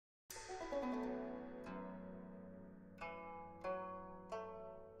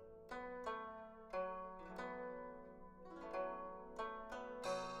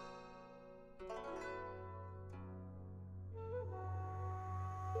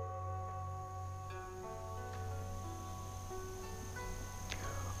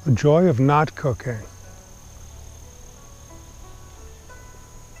The joy of not cooking.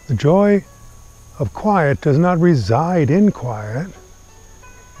 The joy of quiet does not reside in quiet.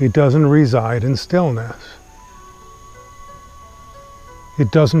 It doesn't reside in stillness.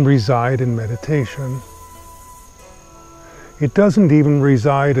 It doesn't reside in meditation. It doesn't even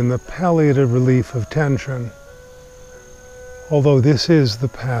reside in the palliative relief of tension, although this is the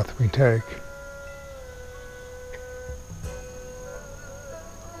path we take.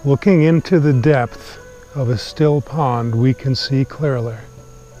 Looking into the depth of a still pond, we can see clearly.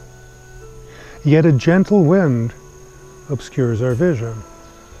 Yet a gentle wind obscures our vision.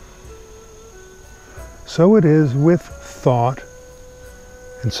 So it is with thought,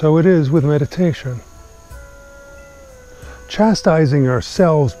 and so it is with meditation. Chastising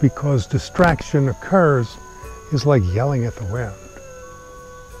ourselves because distraction occurs is like yelling at the wind.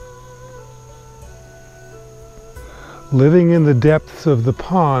 Living in the depths of the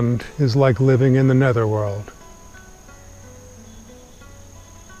pond is like living in the netherworld.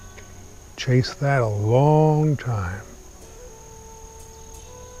 Chase that a long time.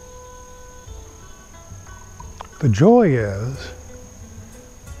 The joy is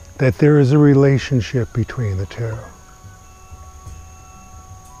that there is a relationship between the two.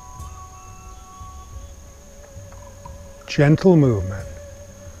 Gentle movement,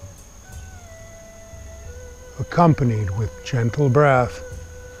 accompanied with gentle breath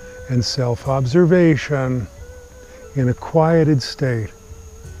and self-observation in a quieted state,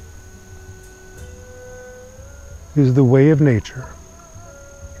 is the way of nature,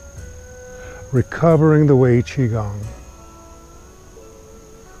 recovering the way Qigong,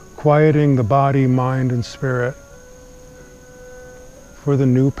 quieting the body, mind, and spirit for the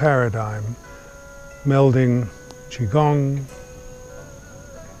new paradigm, melding Qigong,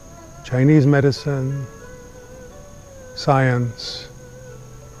 Chinese medicine, science,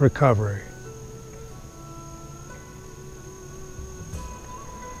 recovery.